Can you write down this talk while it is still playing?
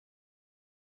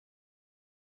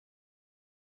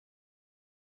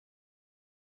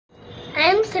I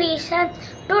am Srishanth.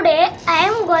 Today I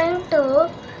am going to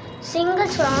sing a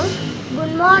song.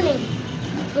 Good morning.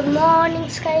 Good morning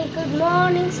sky, good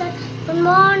morning sun, good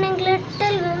morning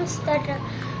little winds that are,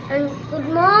 and good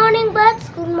morning birds,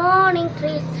 good morning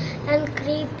trees, and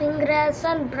creeping grass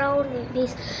and brownie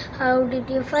bees. How did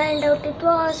you find out it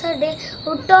was a day?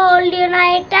 Who told you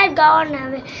night had gone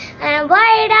away? I am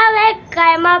wide awake, I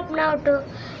am up now too.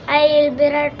 I'll be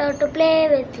right out to play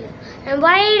with you. I am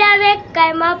wide awake, I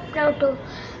am up now too.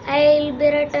 I'll be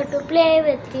right out to play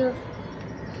with you.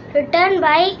 Written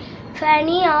by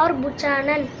Fanny or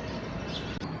Buchanan.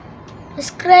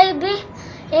 Describing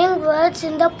words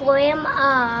in the poem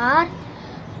are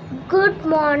good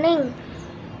morning.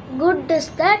 Good is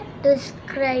the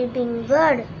describing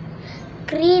word.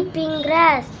 Creeping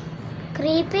grass.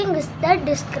 Creeping is the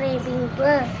describing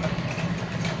word.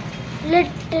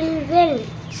 Little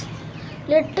winds.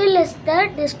 Little is the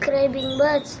describing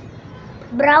words.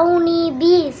 Brownie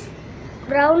bees.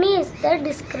 Brownie is the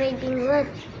describing word.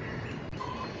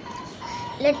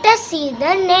 Let us see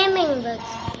the naming words.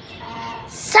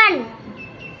 Sun,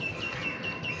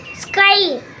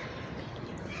 sky,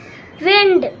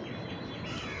 wind,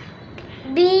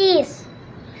 bees,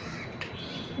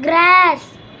 grass,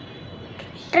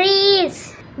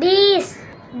 trees, bees,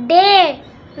 day,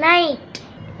 night.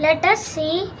 Let us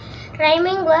see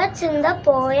rhyming words in the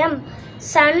poem.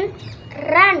 Sun,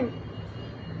 run,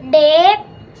 day,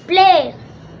 play,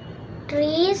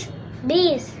 trees,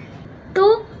 bees,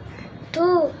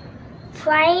 to,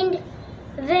 find,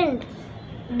 wind,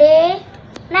 day,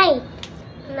 night,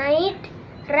 night,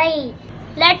 ride.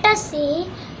 Let us see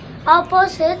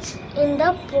opposites in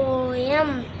the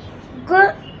poem.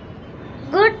 Good,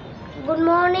 good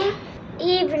morning,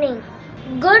 evening.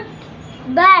 Good,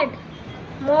 bad,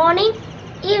 morning,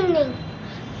 evening.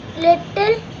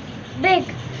 Little,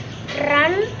 big,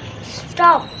 run,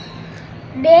 stop.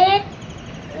 Day,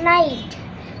 night.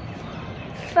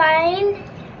 Find,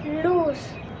 lose.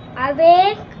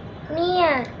 Awake,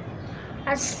 near.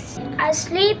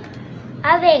 Asleep,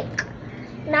 awake.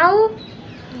 Now,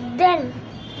 then.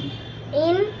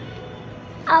 In,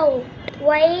 out.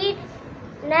 Wide,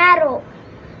 narrow.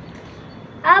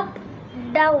 Up,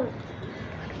 down.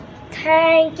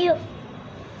 Thank you.